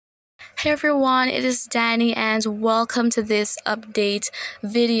Hey everyone, it is Dani and welcome to this update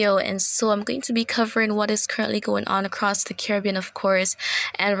video. And so I'm going to be covering what is currently going on across the Caribbean, of course,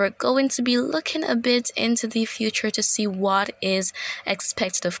 and we're going to be looking a bit into the future to see what is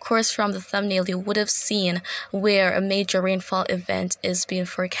expected. Of course, from the thumbnail you would have seen where a major rainfall event is being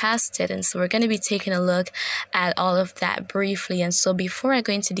forecasted, and so we're going to be taking a look at all of that briefly. And so before I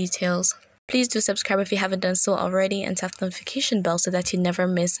go into details, please do subscribe if you haven't done so already and tap the notification bell so that you never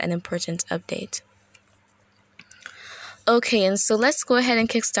miss an important update. Okay, and so let's go ahead and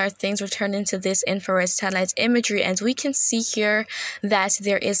kickstart things. Return into this infrared satellite imagery, and we can see here that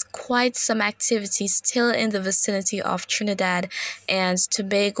there is quite some activity still in the vicinity of Trinidad and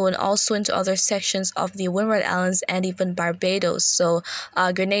Tobago, and also into other sections of the Windward Islands and even Barbados. So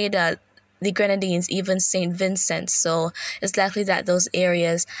Grenada, the Grenadines, even St. Vincent. So it's likely that those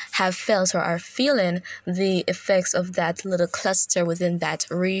areas have felt or are feeling the effects of that little cluster within that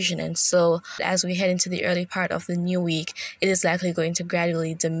region. And so as we head into the early part of the new week, it is likely going to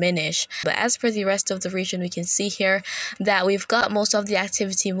gradually diminish. But as for the rest of the region, we can see here that we've got most of the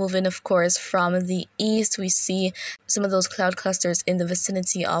activity moving, of course, from the east. We see some of those cloud clusters in the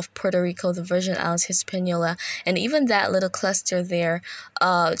vicinity of Puerto Rico, the Virgin Islands, Hispaniola, and even that little cluster there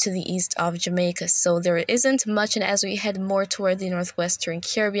to the east of Jamaica. So there isn't much, and as we head more toward the northwestern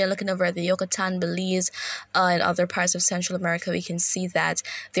Caribbean, looking over at the Yucatan, Belize, and other parts of Central America, we can see that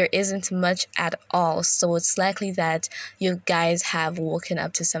there isn't much at all. So it's likely that you guys have woken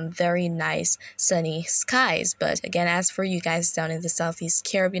up to some very nice sunny skies. But again, as for you guys down in the southeast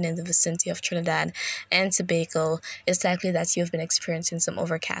Caribbean, in the vicinity of Trinidad and Tobago, it's likely that you've been experiencing some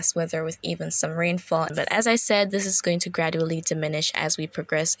overcast weather with even some rainfall. But as I said, this is going to gradually diminish as we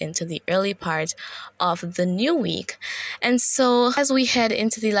progress into the early part of the new week. And so as we head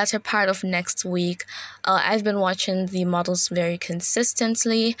into the latter part of next week, I've been watching the models very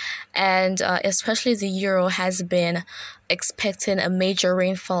consistently, and especially the Euro has been expecting a major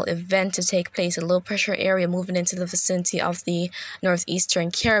rainfall event to take place, a low pressure area moving into the vicinity of the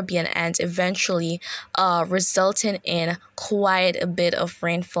northeastern Caribbean, and eventually resulting in quite a bit of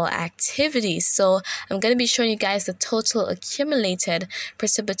rainfall activity. So I'm going to be showing you guys the total accumulated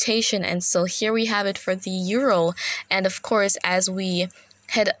precipitation, and so here we have it for the Euro. And of course, as we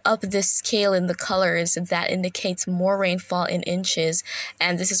head up this scale in the colors, that indicates more rainfall in inches,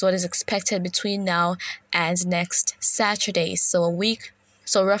 and this is what is expected between now and next Saturday, so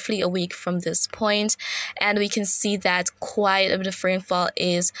roughly a week from this point. And we can see that quite a bit of rainfall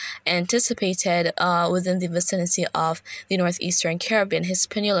is anticipated within the vicinity of the northeastern Caribbean,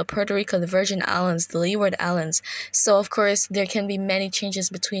 Hispaniola, Puerto Rico, the Virgin Islands, the Leeward Islands. So of course there can be many changes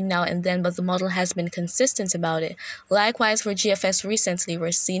between now and then, but the model has been consistent about it. Likewise for GFS recently,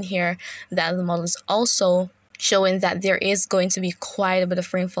 we're seeing here that the model is also showing that there is going to be quite a bit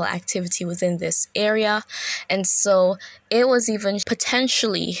of rainfall activity within this area. And so it was even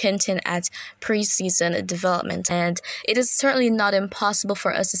potentially hinting at preseason development. And it is certainly not impossible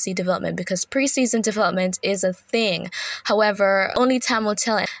for us to see development, because preseason development is a thing. However, only time will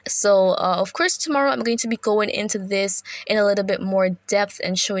tell. So of course, tomorrow I'm going to be going into this in a little bit more depth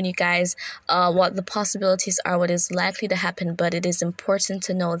and showing you guys what the possibilities are, what is likely to happen. But it is important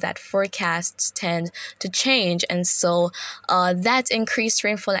to know that forecasts tend to change. And so that increased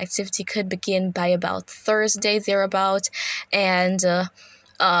rainfall activity could begin by about Thursday, thereabout. And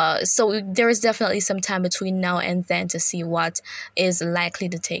so there is definitely some time between now and then to see what is likely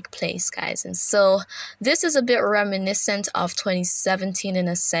to take place, guys. And so this is a bit reminiscent of 2017 in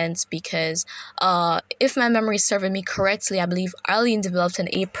a sense, because if my memory is serving me correctly, I believe Arlene developed on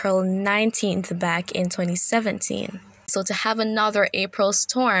April 19th back in 2017. So to have another April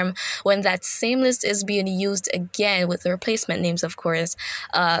storm when that same list is being used again with the replacement names, of course,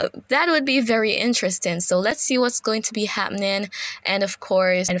 that would be very interesting. So let's see what's going to be happening. And of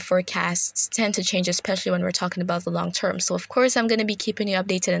course, and forecasts tend to change, especially when we're talking about the long term. So of course, I'm going to be keeping you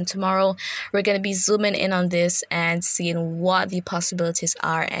updated, and tomorrow we're going to be zooming in on this and seeing what the possibilities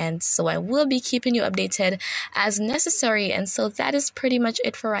are. And so I will be keeping you updated as necessary. And so that is pretty much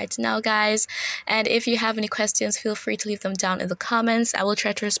it for right now, guys. And if you have any questions, feel free to leave them down in the comments. I will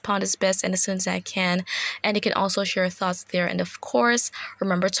try to respond as best and as soon as I can, and you can also share your thoughts there. And of course,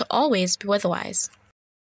 remember to always be weatherwise.